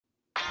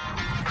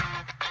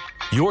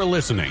You're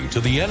listening to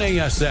the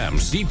NASM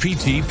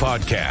CPT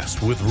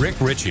podcast with Rick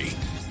Ritchie,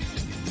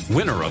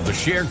 winner of the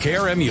Share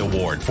Care Emmy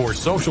Award for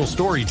Social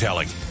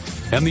Storytelling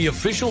and the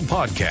official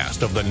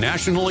podcast of the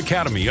National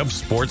Academy of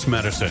Sports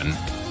Medicine.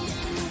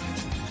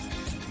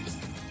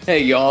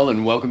 Hey, y'all,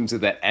 and welcome to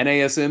the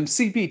NASM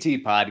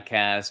CPT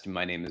podcast.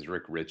 My name is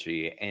Rick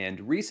Ritchie,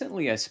 and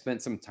recently I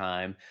spent some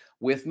time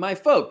with my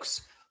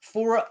folks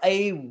for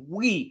a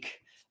week.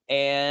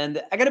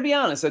 And I got to be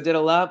honest, I did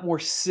a lot more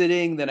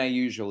sitting than I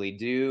usually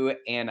do,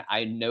 and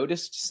I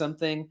noticed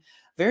something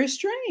very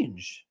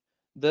strange.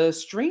 The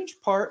strange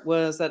part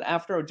was that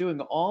after doing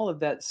all of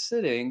that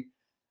sitting,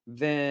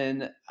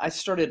 then I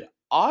started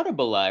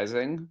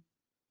audibilizing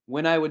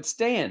when I would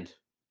stand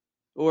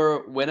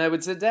or when I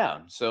would sit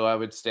down. So I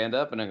would stand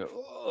up and I go,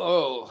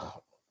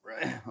 oh,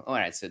 right. All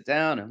right, sit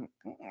down. And,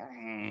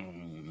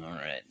 all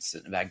right,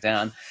 sitting back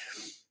down.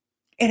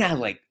 And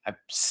I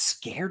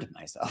scared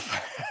myself.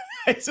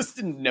 I just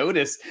didn't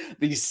notice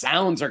these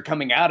sounds are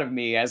coming out of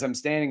me as I'm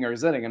standing or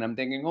sitting. And I'm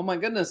thinking, oh my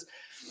goodness,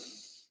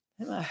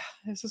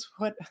 this is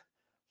what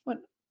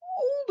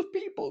old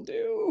people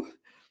do.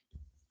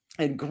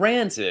 And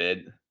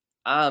granted,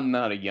 I'm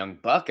not a young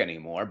buck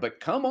anymore, but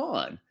come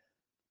on.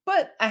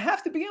 But I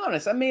have to be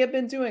honest,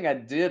 I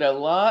did a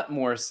lot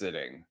more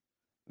sitting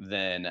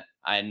than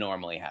I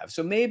normally have.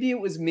 So maybe it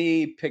was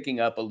me picking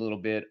up a little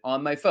bit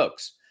on my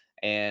folks.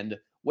 And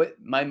what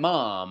my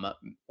mom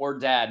or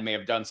dad may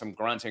have done some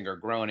grunting or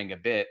groaning a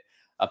bit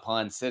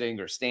upon sitting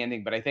or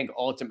standing. But I think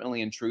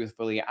ultimately and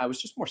truthfully, I was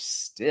just more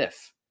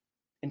stiff.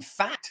 In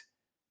fact,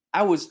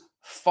 I was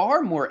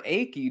far more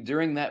achy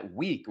during that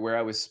week where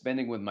I was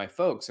spending with my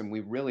folks, and we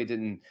really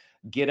didn't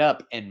get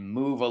up and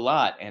move a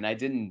lot. And I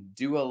didn't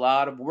do a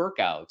lot of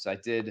workouts. I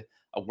did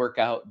a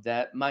workout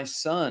that my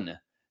son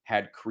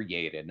had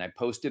created, and I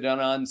posted it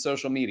on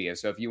social media.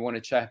 So if you want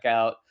to check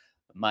out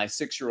my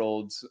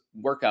 6-year-old's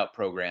workout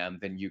program,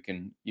 then you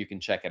can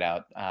check it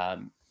out.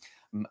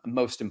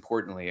 Most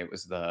importantly, it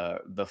was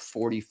the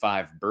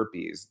 45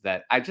 burpees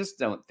that I just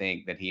don't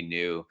think that he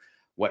knew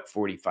what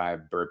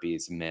 45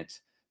 burpees meant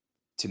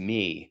to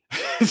me.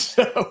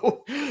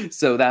 so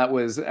that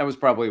was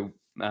probably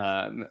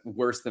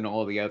worse than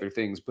all the other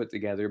things put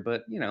together.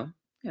 But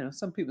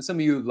some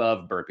of you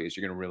love burpees.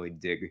 You're going to really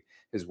dig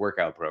his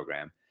workout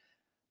program.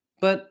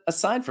 But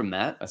aside from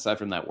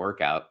that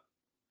workout,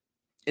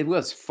 it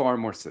was far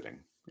more sitting.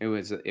 It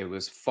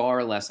was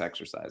far less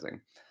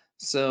exercising.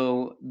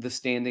 So the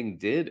standing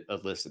did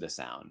elicit a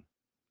sound,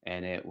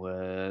 and it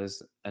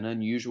was an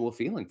unusual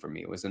feeling for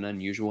me. It was an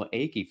unusual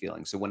achy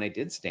feeling. So when I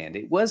did stand,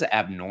 it was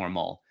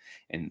abnormal.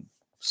 And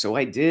so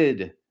I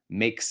did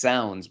make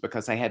sounds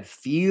because I had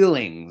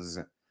feelings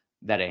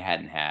that I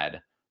hadn't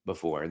had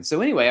before. And so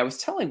anyway, I was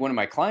telling one of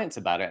my clients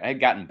about it. I had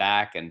gotten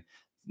back, and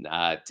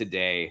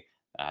today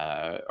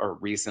or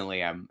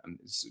recently, I'm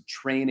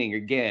training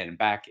again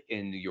back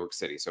in New York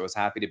City. So I was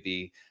happy to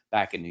be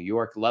back in New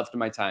York. Loved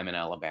my time in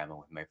Alabama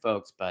with my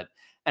folks.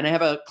 And I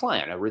have a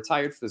client, a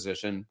retired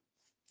physician,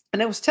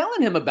 and I was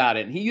telling him about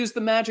it. And he used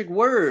the magic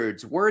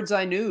words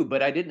I knew,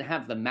 but I didn't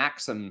have the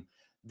maxim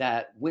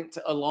that went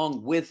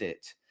along with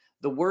it.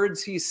 The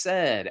words he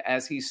said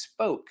as he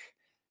spoke,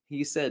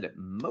 he said,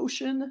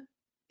 "Motion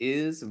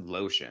is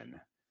lotion."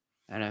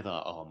 And I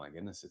thought, oh my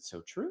goodness, it's so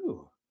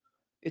true.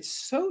 It's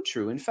so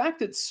true. In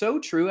fact, it's so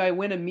true. I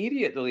went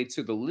immediately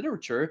to the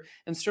literature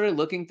and started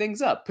looking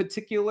things up,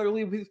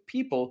 particularly with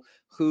people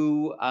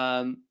who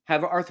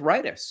have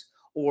arthritis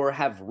or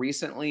have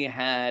recently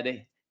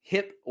had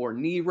hip or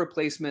knee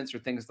replacements or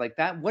things like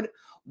that.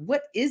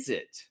 What is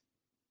it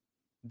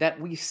that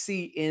we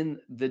see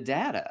in the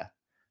data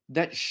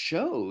that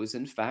shows,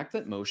 in fact,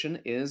 that motion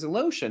is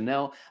lotion?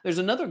 Now, there's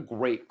another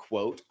great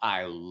quote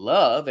I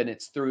love, and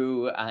it's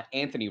through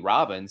Anthony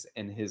Robbins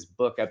in his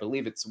book. I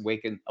believe it's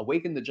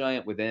Awaken the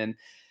Giant Within.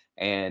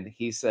 And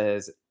he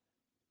says,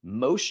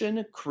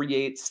 motion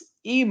creates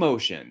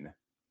emotion.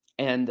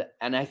 And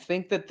I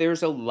think that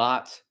there's a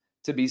lot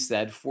to be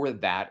said for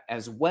that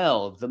as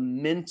well. The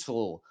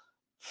mental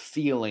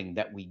feeling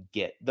that we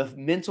get, the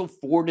mental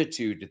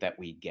fortitude that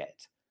we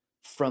get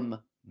from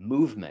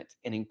movement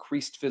and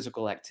increased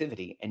physical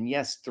activity, and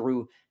yes,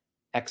 through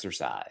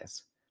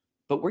exercise.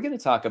 But we're going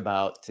to talk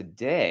about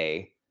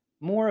today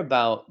more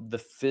about the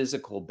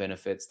physical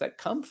benefits that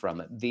come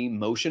from it. The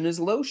motion is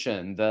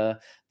lotion, the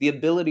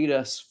ability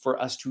for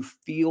us to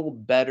feel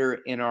better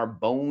in our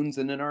bones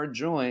and in our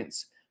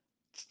joints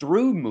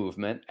through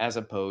movement, as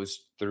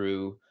opposed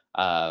through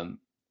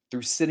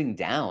sitting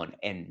down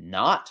and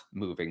not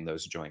moving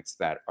those joints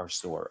that are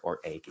sore or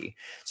achy.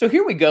 So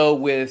here we go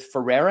with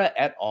Ferreira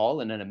et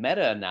al. In a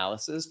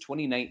meta-analysis,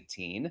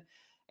 2019.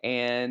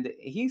 And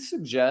he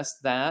suggests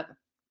that,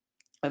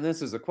 and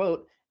this is a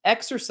quote,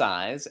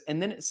 exercise,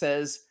 and then it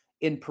says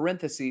in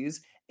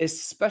parentheses,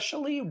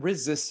 especially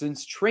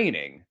resistance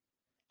training,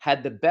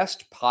 had the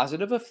best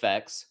positive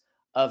effects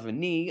of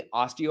knee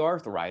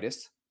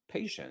osteoarthritis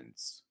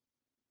patients.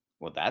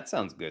 Well, that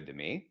sounds good to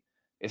me.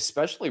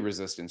 Especially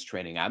resistance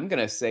training. I'm going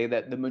to say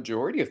that the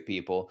majority of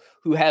people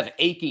who have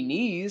achy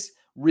knees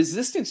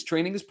resistance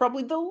training is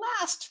probably the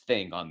last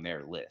thing on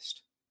their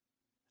list.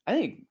 I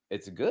think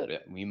it's good.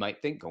 We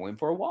might think going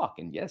for a walk,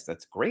 and yes,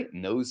 that's great.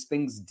 And those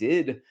things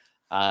did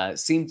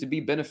seem to be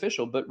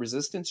beneficial, but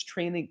resistance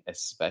training,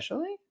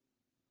 especially,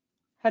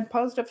 had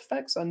positive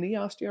effects on knee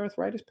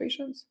osteoarthritis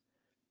patients.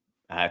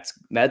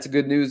 That's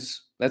good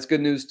news. That's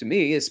good news to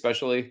me,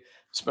 especially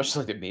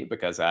to me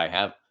because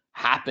I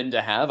happen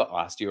to have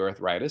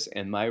osteoarthritis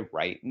in my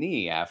right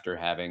knee after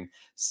having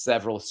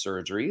several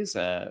surgeries,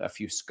 a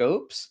few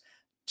scopes,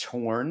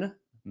 torn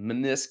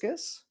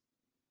meniscus,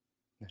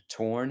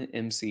 torn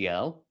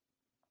MCL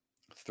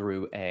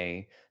through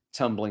a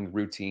tumbling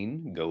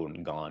routine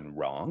gone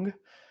wrong,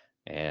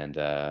 and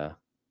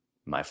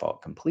my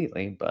fault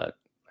completely. But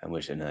I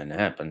wish it hadn't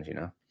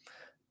happened.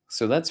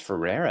 So that's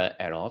Ferreira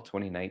et al.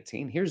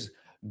 2019. Here's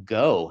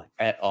Go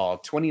et al.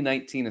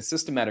 2019, a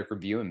systematic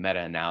review and meta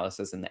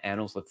analysis in the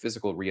Annals of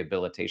Physical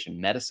Rehabilitation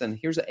Medicine.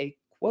 Here's a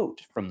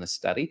quote from the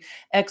study: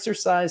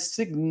 exercise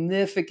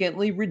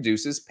significantly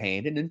reduces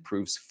pain and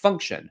improves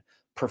function,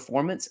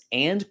 performance,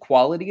 and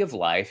quality of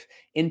life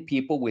in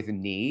people with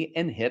knee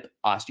and hip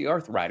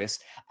osteoarthritis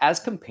as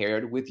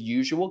compared with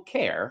usual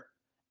care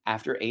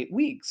after 8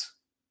 weeks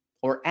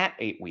or at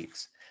 8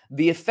 weeks.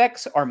 The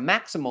effects are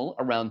maximal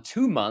around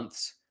 2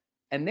 months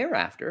and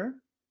thereafter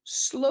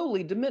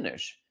slowly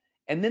diminish.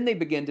 And then they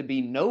begin to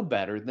be no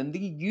better than the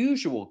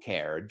usual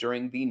care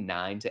during the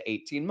 9 to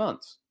 18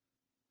 months.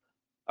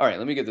 All right,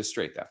 let me get this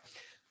straight though.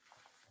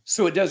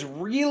 So it does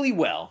really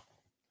well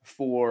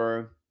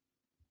for,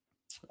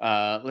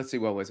 let's see,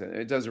 what was it?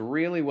 It does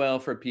really well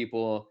for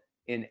people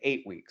in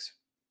 8 weeks,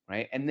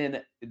 right? And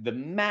then the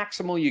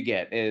maximal you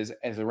get is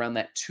around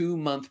that 2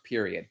 month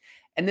period.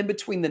 And then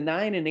between the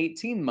 9 and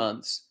 18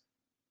 months,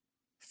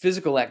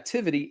 physical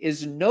activity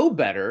is no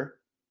better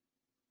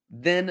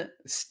than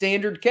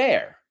standard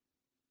care,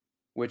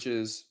 which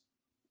is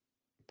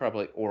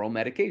probably oral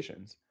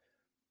medications.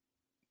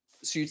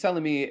 So you're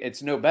telling me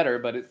it's no better,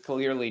 but it's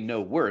clearly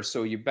no worse.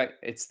 So you bet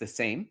it's the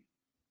same.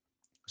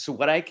 So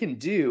what I can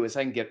do is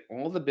I can get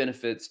all the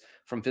benefits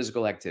from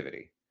physical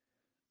activity.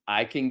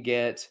 I can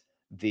get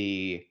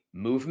the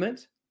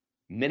movement,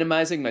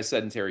 minimizing my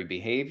sedentary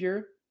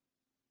behavior,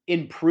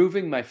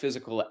 improving my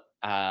physical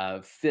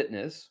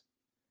fitness,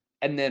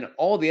 and then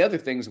all the other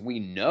things we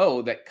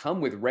know that come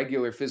with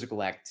regular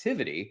physical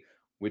activity,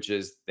 which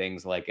is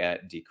things like a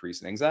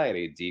decrease in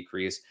anxiety,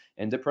 decrease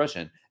in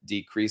depression,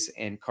 decrease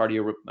in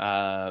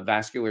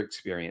cardiovascular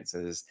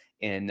experiences,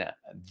 in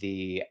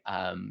the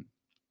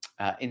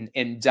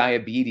in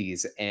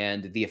diabetes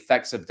and the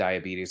effects of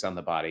diabetes on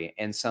the body,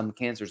 and some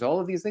cancers. All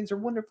of these things are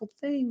wonderful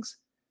things,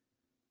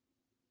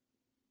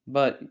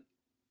 but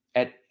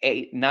at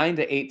 9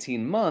 to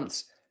 18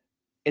 months,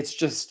 it's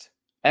just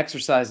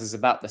exercise is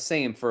about the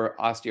same for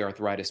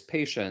osteoarthritis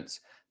patients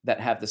that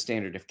have the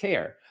standard of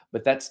care.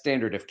 But that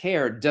standard of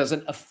care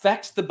doesn't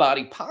affect the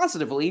body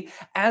positively,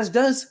 as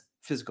does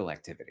physical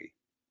activity.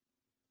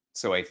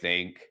 So I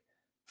think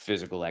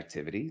physical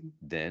activity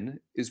then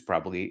is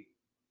probably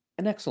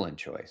an excellent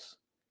choice,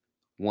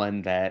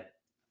 one that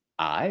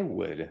I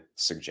would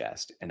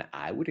suggest and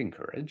I would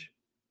encourage.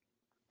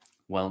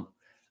 Well,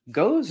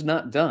 Go's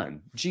not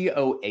done.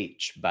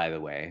 GOH, by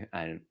the way,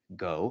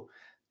 Go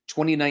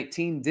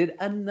 2019 did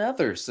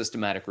another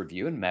systematic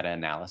review and meta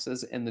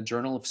analysis in the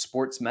Journal of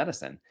Sports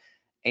Medicine.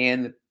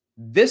 And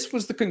this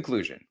was the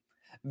conclusion: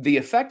 the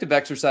effect of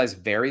exercise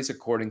varies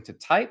according to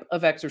type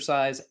of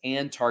exercise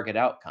and target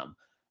outcome.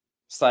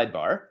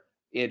 Sidebar,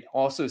 it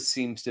also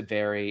seems to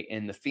vary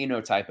in the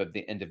phenotype of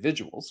the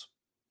individuals.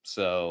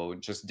 So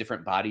just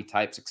different body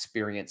types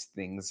experience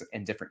things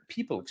and different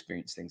people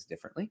experience things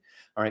differently.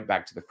 All right,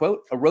 back to the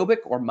quote. Aerobic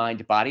or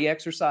mind body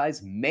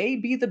exercise may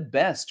be the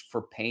best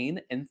for pain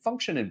and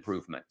function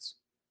improvements.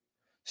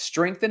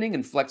 Strengthening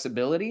and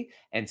flexibility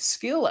and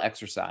skill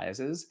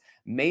exercises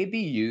may be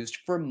used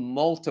for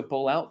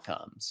multiple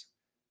outcomes.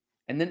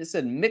 And then it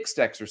said mixed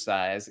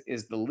exercise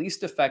is the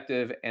least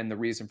effective, and the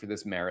reason for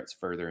this merits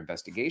further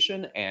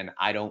investigation. And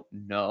I don't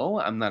know.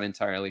 I'm not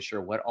entirely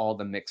sure what all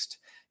the mixed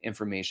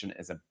information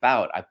is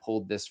about. I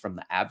pulled this from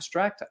the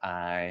abstract.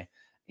 I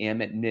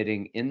am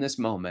admitting in this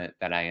moment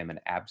that I am an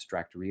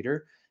abstract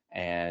reader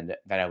and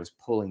that I was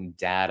pulling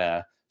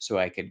data so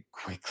I could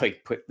quickly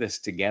put this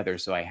together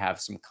so I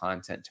have some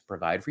content to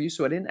provide for you.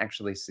 So I didn't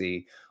actually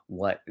see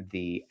what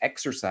the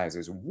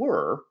exercises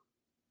were,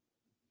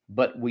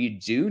 but we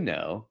do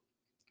know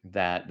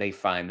that they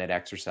find that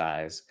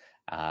exercise,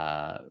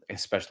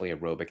 especially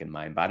aerobic and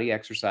mind body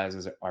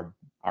exercises,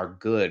 are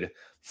good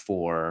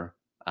for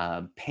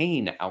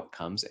pain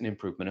outcomes and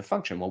improvement of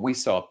function. Well, we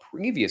saw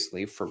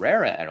previously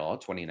Ferreira et al.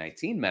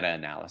 2019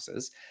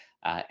 meta-analysis,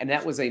 and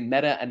that was a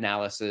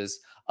meta-analysis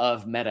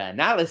of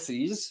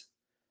meta-analyses.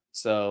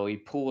 So he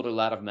pooled a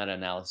lot of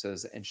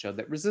meta-analysis and showed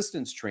that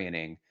resistance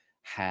training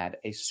had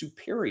a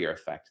superior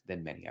effect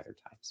than many other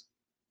types.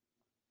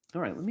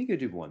 All right, let me go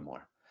do one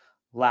more.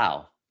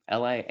 Liao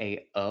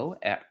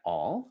et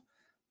al.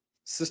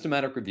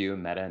 Systematic review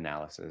and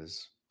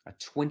meta-analysis a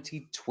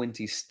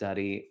 2020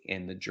 study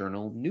in the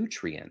journal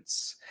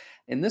Nutrients.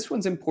 And this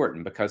one's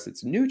important because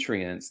it's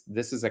nutrients.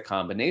 This is a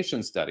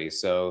combination study.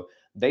 So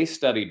they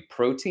studied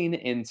protein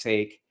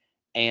intake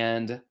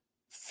and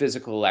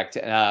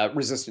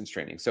resistance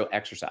training, so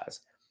exercise.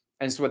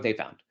 And this is what they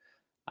found.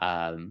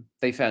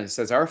 It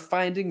says our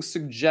findings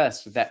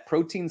suggest that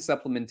protein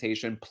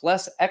supplementation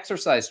plus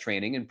exercise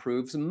training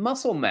improves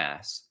muscle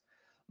mass,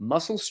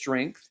 muscle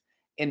strength,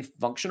 and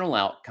functional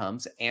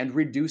outcomes, and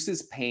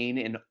reduces pain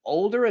in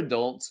older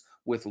adults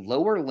with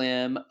lower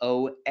limb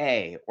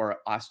OA or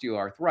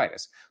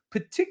osteoarthritis,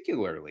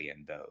 particularly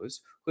in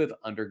those who have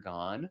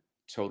undergone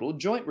total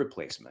joint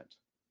replacement.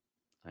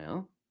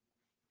 Well,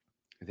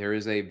 there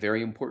is a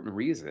very important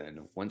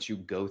reason once you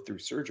go through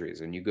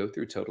surgeries and you go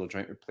through total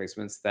joint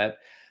replacements that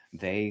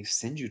they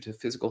send you to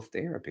physical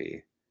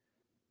therapy.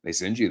 They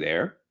send you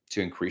there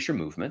to increase your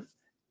movement,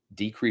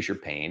 decrease your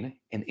pain,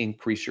 and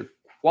increase your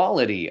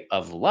quality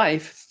of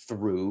life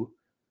through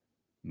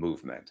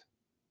movement.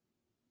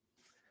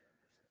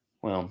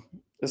 Well,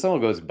 this all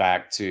goes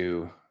back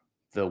to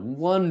the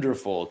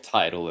wonderful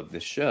title of the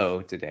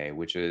show today,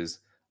 which is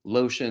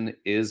Lotion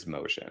is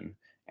Motion.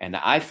 And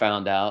I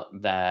found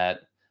out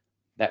that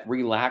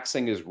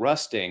relaxing is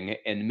rusting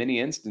in many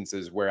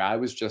instances where I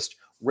was just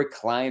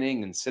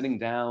reclining and sitting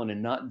down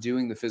and not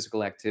doing the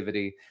physical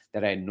activity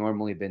that I had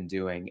normally been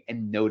doing,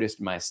 and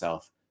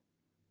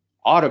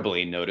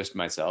audibly noticed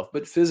myself,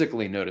 but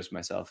physically noticed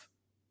myself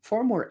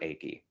far more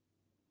achy,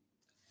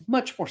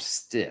 much more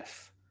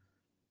stiff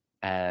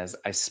as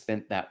I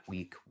spent that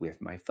week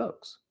with my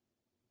folks.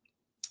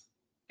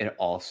 It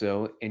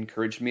also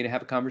encouraged me to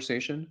have a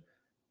conversation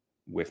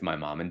with my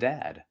mom and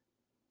dad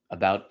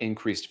about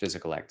increased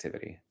physical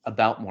activity,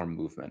 about more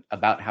movement,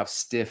 about how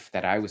stiff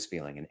that I was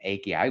feeling and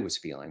achy I was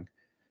feeling,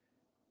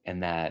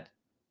 and that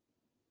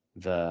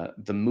the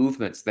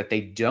movements that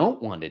they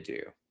don't want to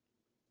do,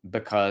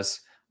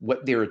 because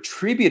what they're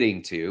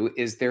attributing to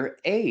is their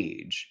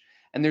age.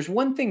 And there's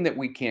one thing that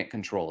we can't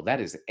control,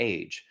 that is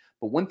age.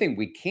 But one thing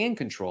we can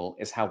control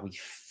is how we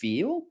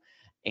feel.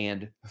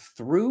 And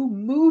through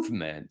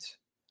movement,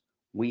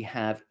 we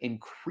have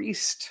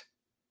increased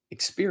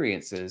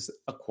experiences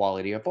a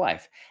quality of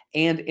life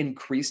and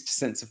increased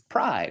sense of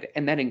pride.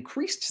 And that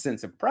increased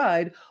sense of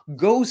pride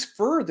goes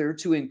further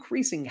to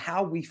increasing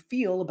how we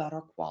feel about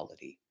our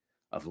quality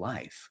of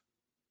life.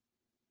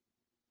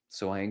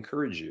 So I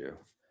encourage you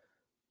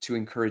to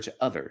encourage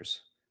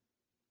others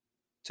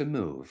to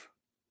move.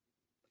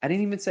 I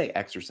didn't even say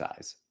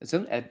exercise.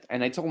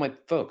 And I told my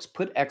folks,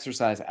 put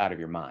exercise out of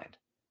your mind.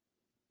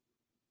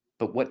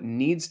 But what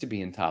needs to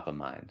be in top of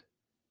mind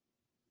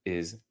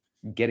is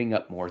getting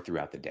up more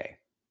throughout the day,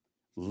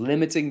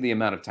 limiting the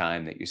amount of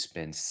time that you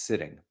spend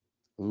sitting,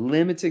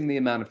 limiting the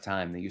amount of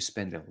time that you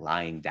spend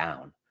lying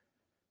down,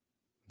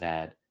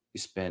 that you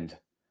spend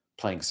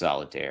playing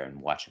solitaire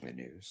and watching the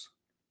news.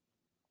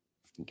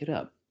 Get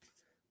up,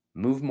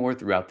 move more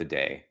throughout the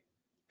day,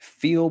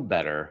 feel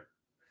better,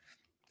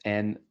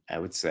 and I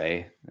would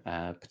say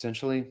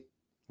potentially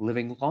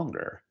living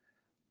longer.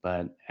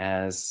 But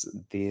as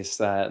this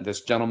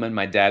gentleman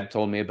my dad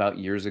told me about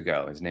years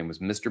ago, his name was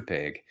Mr.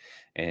 Pig.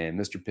 And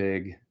Mr.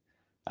 Pig,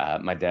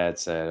 my dad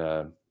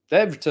said, did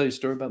I ever tell you a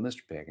story about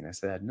Mr. Pig? And I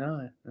said,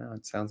 no,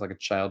 it sounds like a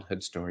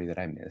childhood story that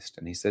I missed.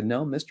 And he said,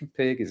 no, Mr.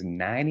 Pig is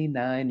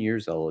 99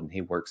 years old and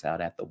he works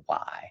out at the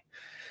Y.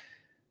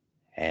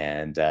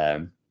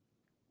 And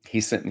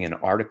he sent me an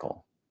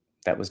article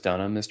that was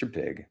done on Mr.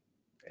 Pig.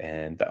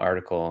 And the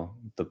article,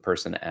 the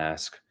person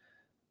asked,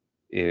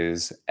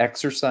 is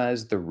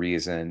exercise the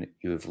reason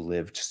you have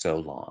lived so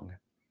long?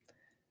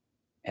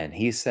 And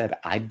he said,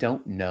 I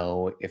don't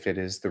know if it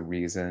is the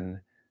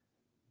reason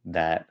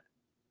that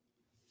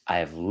I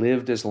have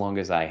lived as long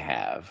as I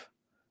have,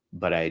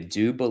 but I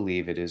do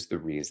believe it is the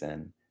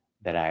reason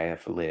that I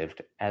have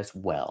lived as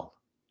well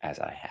as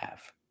I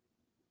have.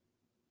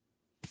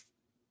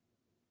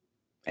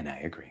 And I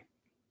agree.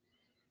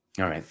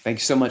 All right. Thank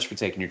you so much for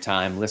taking your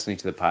time listening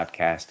to the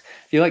podcast.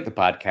 If you like the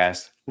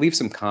podcast, leave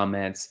some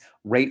comments,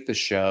 rate the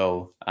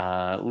show,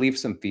 leave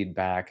some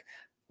feedback,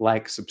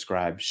 like,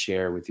 subscribe,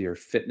 share with your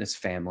fitness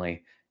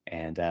family.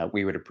 And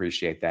we would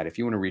appreciate that. If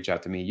you want to reach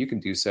out to me, you can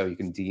do so. You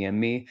can DM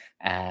me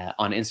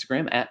on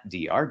Instagram at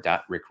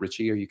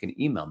dr.rickritchie, or you can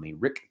email me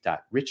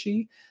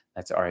rick.ritchie,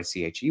 that's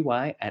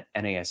RICHEY, at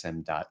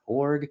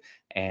NASM.org.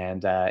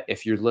 And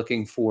if you're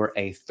looking for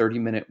a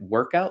 30-minute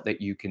workout that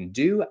you can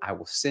do, I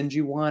will send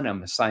you one. I'm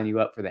going to sign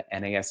you up for the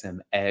NASM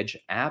Edge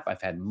app.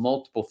 I've had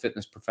multiple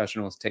fitness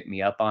professionals take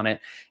me up on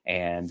it,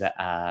 and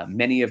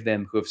many of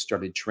them who have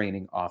started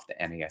training off the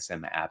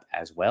NASM app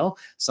as well,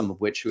 some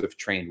of which who have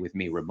trained with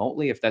me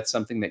remotely. If that's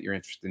something that you're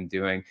interested in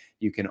doing,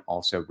 you can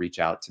also reach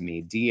out to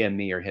me, DM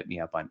me, or hit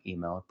me up on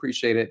email.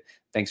 Appreciate it.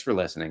 Thanks for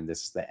listening.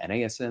 This is the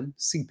NASM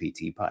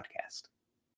CPT Podcast.